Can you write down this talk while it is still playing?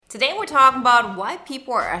Today we're talking about why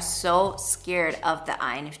people are so scared of the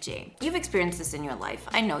INFJ. You've experienced this in your life.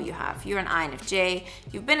 I know you have. You're an INFJ.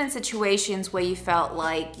 You've been in situations where you felt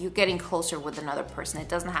like you're getting closer with another person. It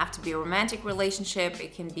doesn't have to be a romantic relationship.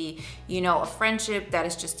 It can be, a friendship that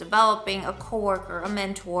is just developing, a coworker, a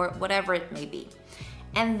mentor, whatever it may be.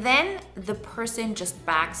 And then the person just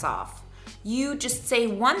backs off. You just say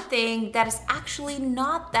one thing that is actually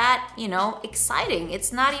not that, exciting.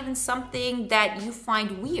 It's not even something that you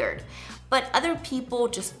find weird, but other people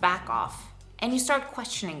just back off and you start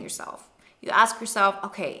questioning yourself. You ask yourself,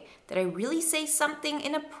 okay, did I really say something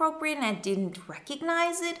inappropriate and I didn't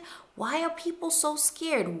recognize it? Why are people so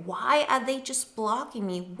scared? Why are they just blocking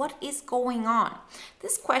me? What is going on?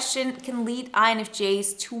 This question can lead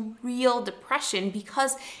INFJs to real depression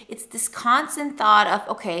because it's this constant thought of,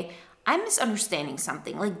 okay, I'm misunderstanding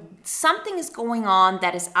something. Like something is going on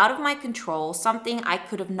that is out of my control, something I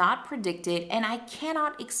could have not predicted, and I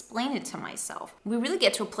cannot explain it to myself. We really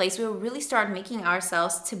get to a place where we really start making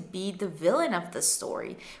ourselves to be the villain of the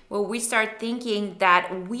story, where we start thinking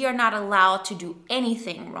that we are not allowed to do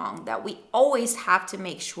anything wrong, that we always have to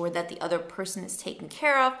make sure that the other person is taken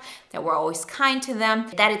care of, that we're always kind to them,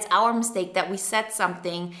 that it's our mistake that we said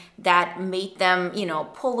something that made them,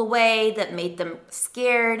 pull away, that made them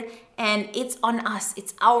scared. And it's on us,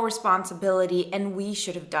 it's our responsibility, and we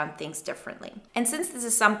should have done things differently. And since this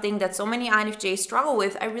is something that so many INFJs struggle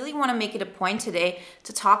with, I really want to make it a point today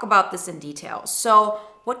to talk about this in detail. So,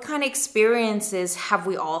 what kind of experiences have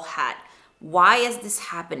we all had? Why is this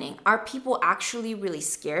happening? Are people actually really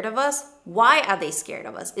scared of us? Why are they scared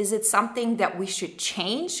of us? Is it something that we should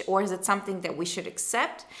change, or is it something that we should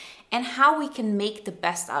accept? And how we can make the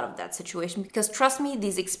best out of that situation. Because trust me,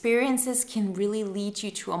 these experiences can really lead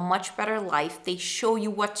you to a much better life. They show you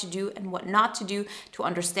what to do and what not to do to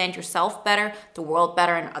understand yourself better, the world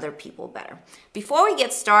better, and other people better. Before we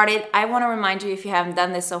get started, I want to remind you, if you haven't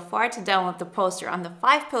done this so far, to download the poster on the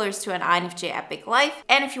 5 pillars to an INFJ epic life.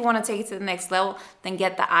 And if you want to take it to the next level, then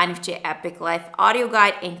get the INFJ epic life audio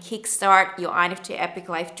guide and kickstart your INFJ epic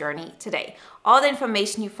life journey today. All the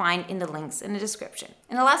information you find in the links in the description.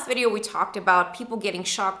 In the last video, we talked about people getting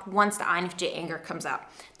shocked once the INFJ anger comes out.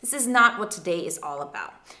 This is not what today is all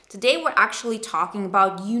about. Today, we're actually talking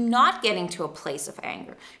about you not getting to a place of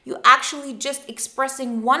anger. You actually just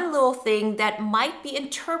expressing one little thing that might be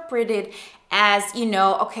interpreted as,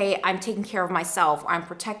 okay, I'm taking care of myself, or I'm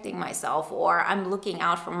protecting myself, or I'm looking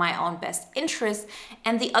out for my own best interest,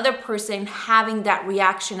 and the other person having that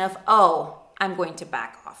reaction of, oh, I'm going to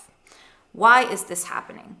back off. Why is this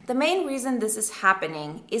happening? The main reason this is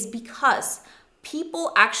happening is because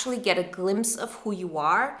people actually get a glimpse of who you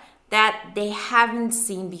are that they haven't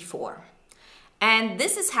seen before. And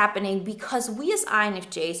this is happening because we as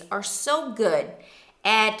INFJs are so good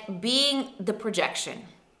at being the projection.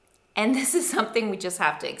 And this is something we just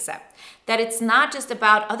have to accept. That it's not just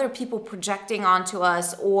about other people projecting onto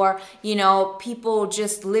us or, people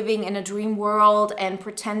just living in a dream world and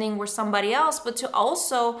pretending we're somebody else, but to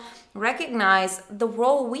also recognize the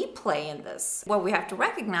role we play in this. What we have to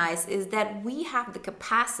recognize is that we have the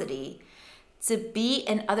capacity to be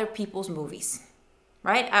in other people's movies,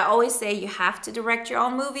 right? I always say you have to direct your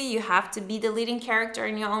own movie, you have to be the leading character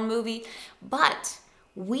in your own movie, but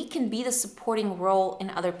we can be the supporting role in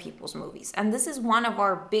other people's movies. And this is one of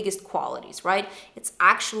our biggest qualities, right? It's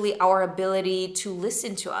actually our ability to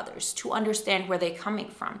listen to others, to understand where they're coming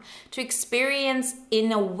from, to experience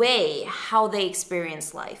in a way how they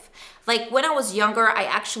experience life. Like when I was younger, I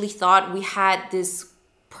actually thought we had this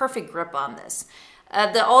perfect grip on this.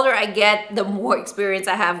 The older I get, the more experience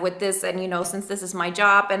I have with this. And, since this is my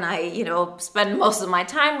job and I, spend most of my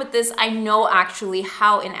time with this, I know actually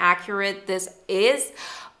how inaccurate this is.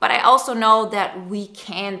 But I also know that we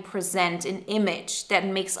can present an image that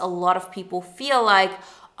makes a lot of people feel like,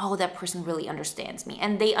 oh, that person really understands me.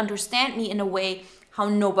 And they understand me in a way how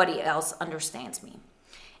nobody else understands me.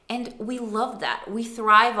 And we love that. We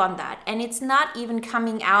thrive on that. And it's not even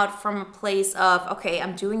coming out from a place of, okay,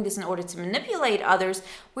 I'm doing this in order to manipulate others.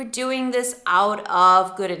 We're doing this out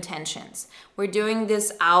of good intentions. We're doing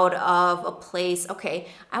this out of a place, okay,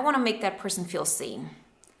 I want to make that person feel seen.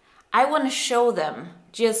 I want to show them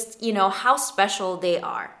just, how special they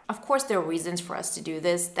are. Of course, there are reasons for us to do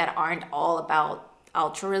this that aren't all about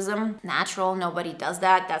altruism, natural, nobody does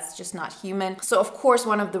that. That's just not human. So of course,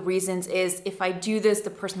 one of the reasons is if I do this, the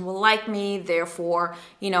person will like me. Therefore,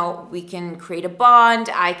 we can create a bond.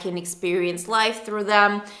 I can experience life through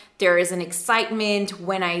them. There is an excitement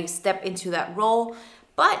when I step into that role.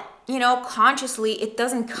 But, consciously, it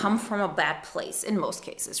doesn't come from a bad place in most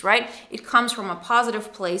cases, right? It comes from a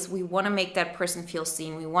positive place. We want to make that person feel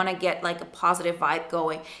seen. We want to get like a positive vibe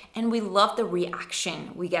going. And we love the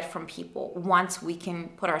reaction we get from people once we can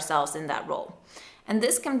put ourselves in that role. And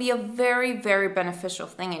this can be a very, very beneficial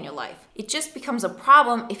thing in your life. It just becomes a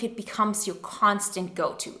problem if it becomes your constant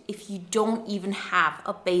go-to, if you don't even have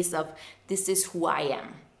a base of, this is who I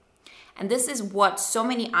am. And this is what so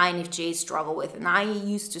many INFJs struggle with. And I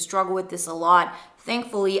used to struggle with this a lot.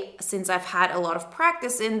 Thankfully, since I've had a lot of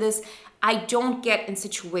practice in this, I don't get in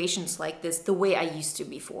situations like this the way I used to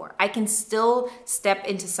before. I can still step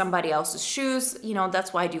into somebody else's shoes.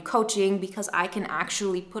 That's why I do coaching, because I can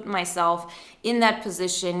actually put myself in that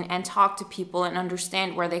position and talk to people and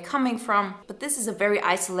understand where they're coming from. But this is a very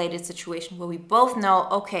isolated situation where we both know,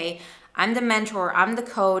 okay, I'm the mentor, I'm the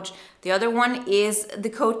coach, the other one is the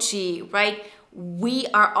coachee, right? We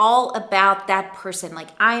are all about that person. Like,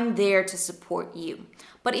 I'm there to support you.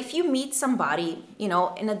 But if you meet somebody, in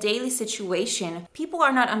a daily situation, people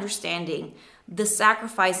are not understanding the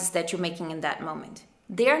sacrifices that you're making in that moment.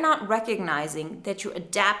 They're not recognizing that you're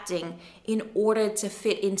adapting in order to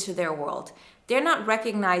fit into their world. They're not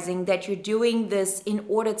recognizing that you're doing this in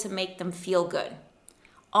order to make them feel good.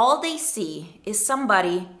 All they see is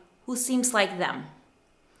somebody who seems like them.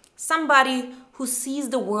 Somebody who sees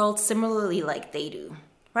the world similarly like they do,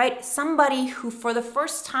 right? Somebody who for the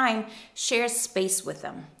first time shares space with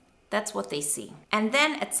them. That's what they see. And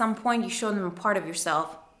then at some point you show them a part of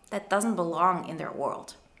yourself that doesn't belong in their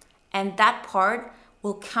world. And that part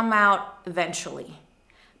will come out eventually,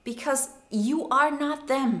 because you are not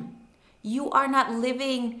them. You are not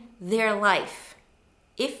living their life.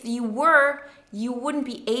 If you were, you wouldn't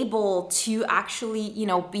be able to actually,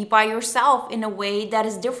 be by yourself in a way that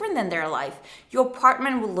is different than their life. Your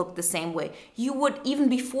apartment would look the same way. You would, even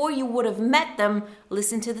before you would have met them,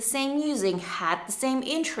 listen to the same music, had the same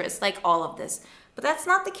interests, like all of this. But that's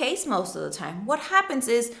not the case most of the time. What happens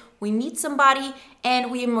is we meet somebody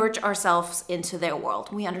and we immerse ourselves into their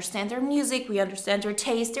world. We understand their music, we understand their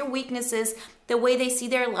taste, their weaknesses, the way they see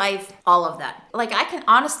their life, all of that. Like, I can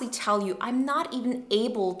honestly tell you, I'm not even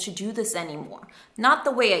able to do this anymore. Not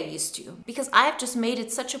the way I used to, because I've just made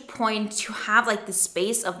it such a point to have like the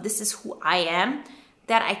space of, this is who I am,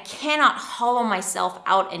 that I cannot hollow myself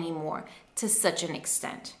out anymore to such an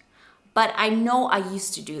extent. But I know I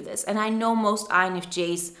used to do this, and I know most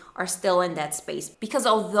INFJs are still in that space, because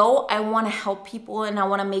although I want to help people and I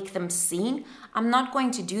want to make them seen, I'm not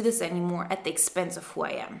going to do this anymore at the expense of who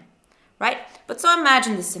I am, right? But so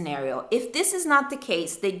imagine this scenario. If this is not the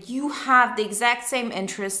case, that you have the exact same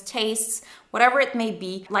interests, tastes, whatever it may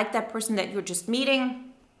be, like that person that you're just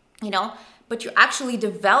meeting, but you're actually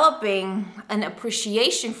developing an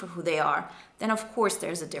appreciation for who they are, then of course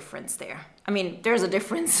there's a difference there. I mean, there's a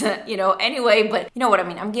difference, anyway, but you know what I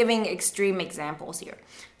mean? I'm giving extreme examples here.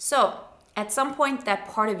 So at some point, that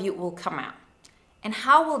part of you will come out. And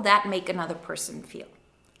how will that make another person feel?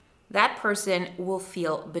 That person will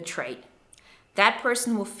feel betrayed. That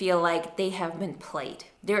person will feel like they have been played.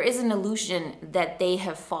 There is an illusion that they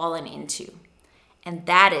have fallen into. And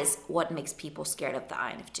that is what makes people scared of the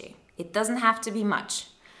INFJ. It doesn't have to be much,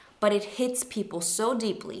 but it hits people so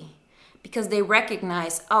deeply because they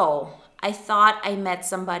recognize, oh, I thought I met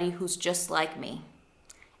somebody who's just like me.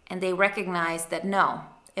 And they recognize that no,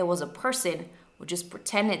 it was a person who just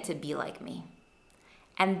pretended to be like me.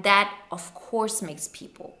 And that, of course, makes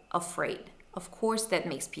people afraid. Of course, that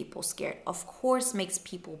makes people scared. Of course, makes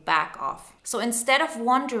people back off. So instead of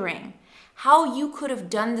wondering how you could have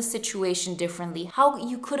done the situation differently, how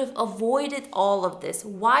you could have avoided all of this,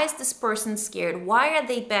 why is this person scared? Why are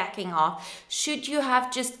they backing off? Should you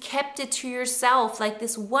have just kept it to yourself, like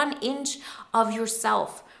this 1 inch of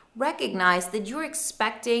yourself? Recognize that you're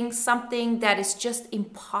expecting something that is just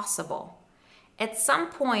impossible. At some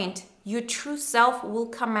point, your true self will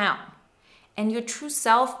come out. And your true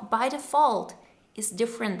self, by default, is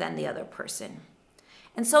different than the other person.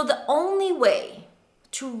 And so the only way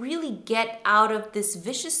to really get out of this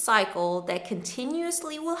vicious cycle that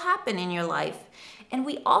continuously will happen in your life, and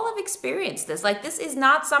we all have experienced this. Like, this is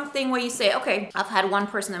not something where you say, okay, I've had one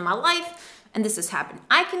person in my life and this has happened.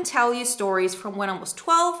 I can tell you stories from when I was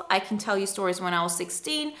 12. I can tell you stories when I was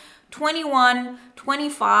 16, 21,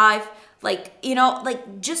 25,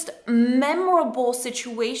 just memorable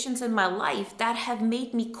situations in my life that have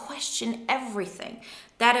made me question everything,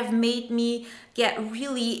 that have made me get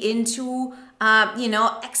really into,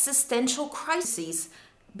 existential crises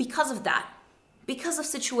because of that. Because of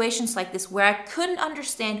situations like this where I couldn't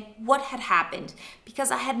understand what had happened,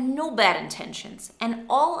 because I had no bad intentions. And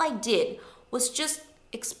all I did was just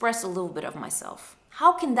express a little bit of myself.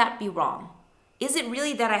 How can that be wrong? Is it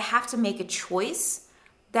really that I have to make a choice?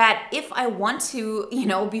 That if I want to,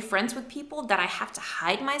 be friends with people, that I have to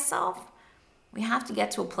hide myself? We have to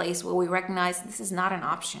get to a place where we recognize this is not an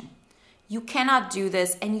option. You cannot do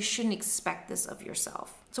this, and you shouldn't expect this of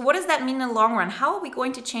yourself. So what does that mean in the long run? How are we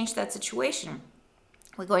going to change that situation?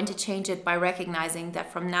 We're going to change it by recognizing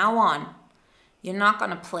that from now on, you're not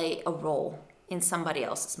going to play a role in somebody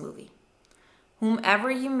else's movie. Whomever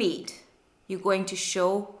you meet, you're going to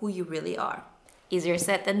show who you really are. Easier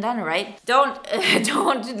said than done, right? Don't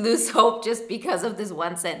lose hope just because of this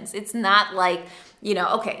one sentence. It's not like,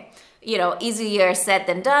 easier said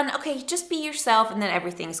than done. Okay, just be yourself and then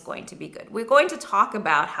everything's going to be good. We're going to talk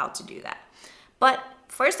about how to do that. But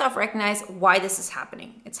first off, recognize why this is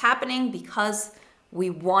happening. It's happening because we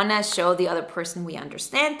want to show the other person we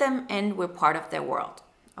understand them and we're part of their world,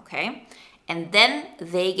 okay? And then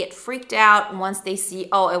they get freaked out once they see,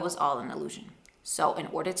 oh, it was all an illusion. So in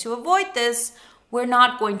order to avoid this, we're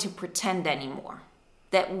not going to pretend anymore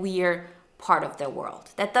that we're part of their world.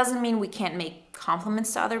 That doesn't mean we can't make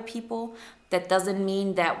compliments to other people. That doesn't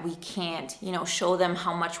mean that we can't, show them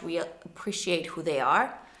how much we appreciate who they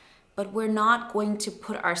are. But we're not going to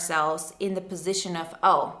put ourselves in the position of,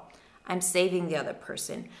 oh, I'm saving the other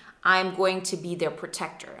person. I'm going to be their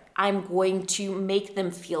protector. I'm going to make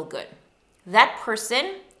them feel good. That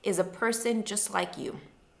person is a person just like you.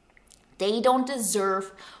 They don't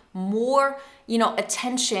deserve more,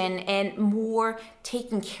 attention and more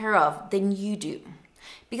taken care of than you do.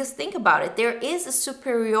 Because think about it, there is a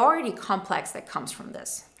superiority complex that comes from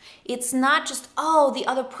this. It's not just, oh, the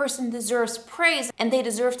other person deserves praise and they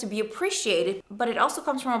deserve to be appreciated, but it also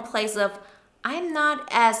comes from a place of, I'm not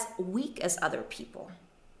as weak as other people.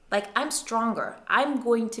 Like, I'm stronger. I'm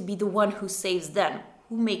going to be the one who saves them,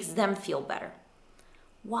 who makes them feel better.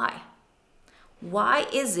 Why? Why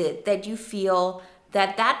is it that you feel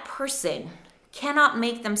that that person cannot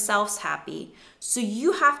make themselves happy, so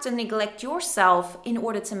you have to neglect yourself in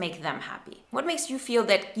order to make them happy? What makes you feel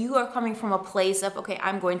that you are coming from a place of, okay,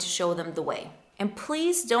 I'm going to show them the way? And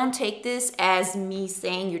please don't take this as me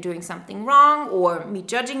saying you're doing something wrong or me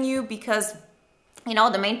judging you, because,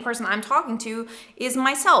 the main person I'm talking to is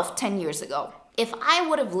myself 10 years ago. If I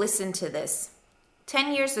would have listened to this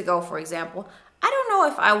 10 years ago, for example, I don't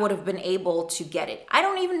know if I would have been able to get it. I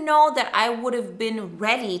don't even know that I would have been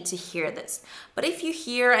ready to hear this. But if you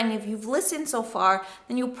hear and if you've listened so far,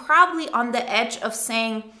 then you're probably on the edge of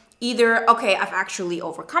saying either, okay, I've actually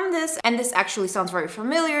overcome this and this actually sounds very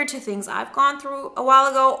familiar to things I've gone through a while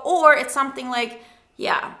ago, or it's something like,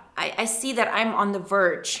 yeah, I see that I'm on the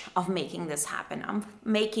verge of making this happen. I'm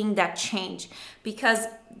making that change, because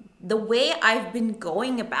the way I've been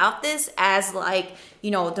going about this as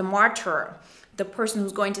the martyr, the person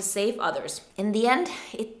who's going to save others, in the end,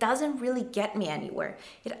 it doesn't really get me anywhere.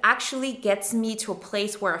 It actually gets me to a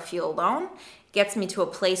place where I feel alone, gets me to a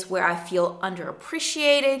place where I feel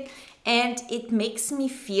underappreciated, and it makes me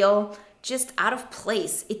feel just out of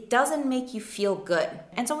place. It doesn't make you feel good.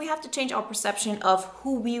 And so we have to change our perception of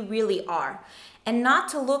who we really are, and not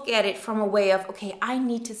to look at it from a way of, okay, I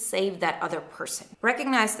need to save that other person.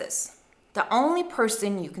 Recognize this. The only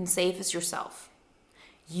person you can save is yourself.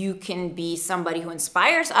 You can be somebody who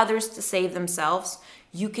inspires others to save themselves.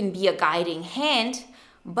 You can be a guiding hand,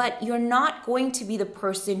 but you're not going to be the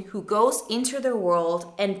person who goes into their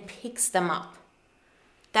world and picks them up.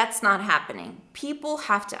 That's not happening. People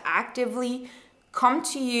have to actively come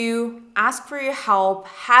to you, ask for your help,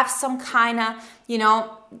 have some kind of,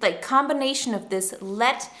 combination of this.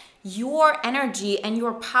 Let your energy and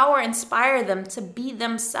your power inspire them to be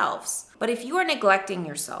themselves. But if you are neglecting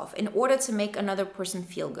yourself in order to make another person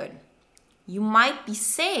feel good, you might be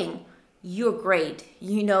saying you're great,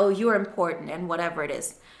 you're important and whatever it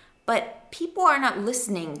is. But people are not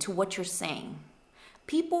listening to what you're saying.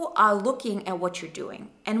 People are looking at what you're doing.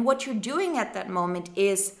 And what you're doing at that moment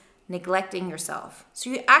is neglecting yourself. So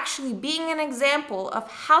you're actually being an example of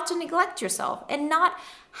how to neglect yourself and not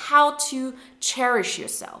how to cherish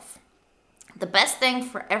yourself. The best thing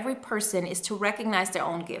for every person is to recognize their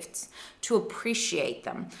own gifts, to appreciate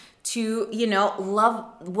them, to, love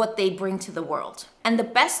what they bring to the world. And the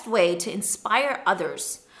best way to inspire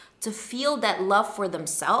others to feel that love for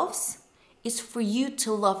themselves is for you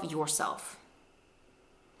to love yourself.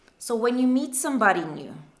 So when you meet somebody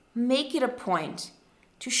new, make it a point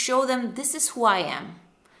to show them, this is who I am.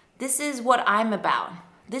 This is what I'm about.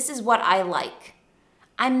 This is what I like.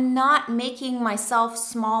 I'm not making myself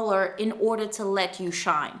smaller in order to let you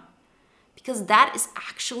shine, because that is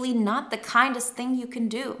actually not the kindest thing you can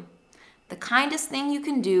do. The kindest thing you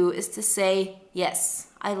can do is to say, yes,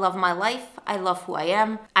 I love my life. I love who I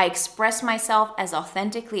am. I express myself as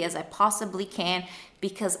authentically as I possibly can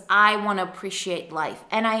because I want to appreciate life.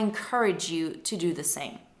 And I encourage you to do the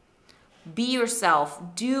same. Be yourself,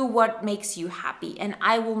 do what makes you happy, and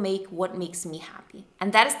I will make what makes me happy.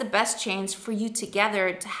 And that is the best chance for you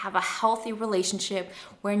together to have a healthy relationship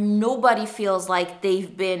where nobody feels like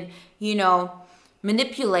they've been,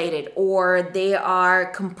 manipulated, or they are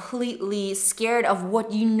completely scared of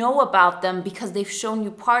what you know about them because they've shown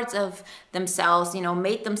you parts of themselves,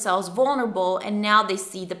 made themselves vulnerable, and now they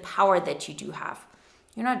see the power that you do have.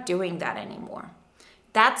 You're not doing that anymore.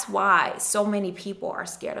 That's why so many people are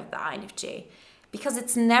scared of the INFJ, because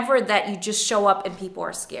it's never that you just show up and people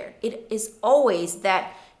are scared. It is always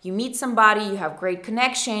that you meet somebody, you have great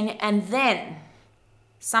connection, and then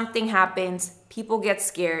something happens, people get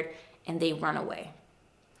scared, and they run away.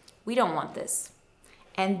 We don't want this.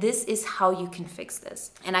 And this is how you can fix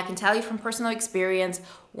this. And I can tell you from personal experience,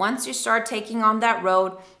 once you start taking on that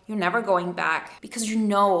road, you're never going back, because you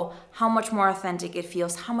know how much more authentic it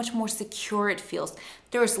feels, how much more secure it feels.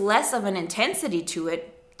 There's less of an intensity to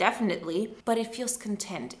it, definitely, but it feels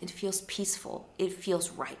content, it feels peaceful, it feels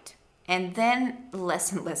right. And then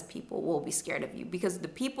less and less people will be scared of you, because the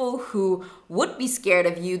people who would be scared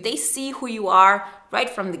of you, they see who you are right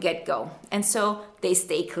from the get-go. And so they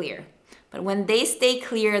stay clear. But when they stay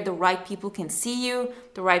clear, the right people can see you,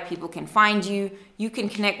 the right people can find you, you can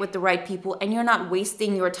connect with the right people, and you're not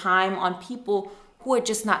wasting your time on people who are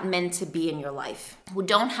just not meant to be in your life, who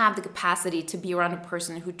don't have the capacity to be around a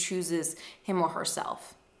person who chooses him or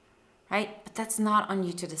herself, right? But that's not on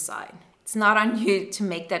you to decide. It's not on you to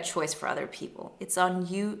make that choice for other people. It's on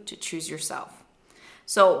you to choose yourself.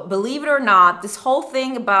 So believe it or not, this whole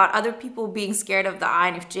thing about other people being scared of the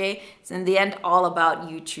INFJ is in the end all about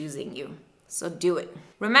you choosing you. So do it.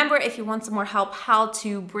 Remember, if you want some more help how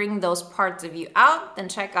to bring those parts of you out, then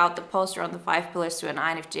check out the poster on the 5 pillars to an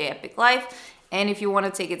INFJ epic life. And if you want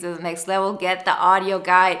to take it to the next level, get the audio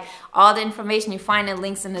guide. All the information you find in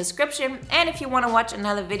links in the description. And if you want to watch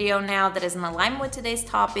another video now that is in alignment with today's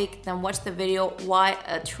topic, then watch the video Why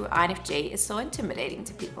a True INFJ is So Intimidating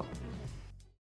to People.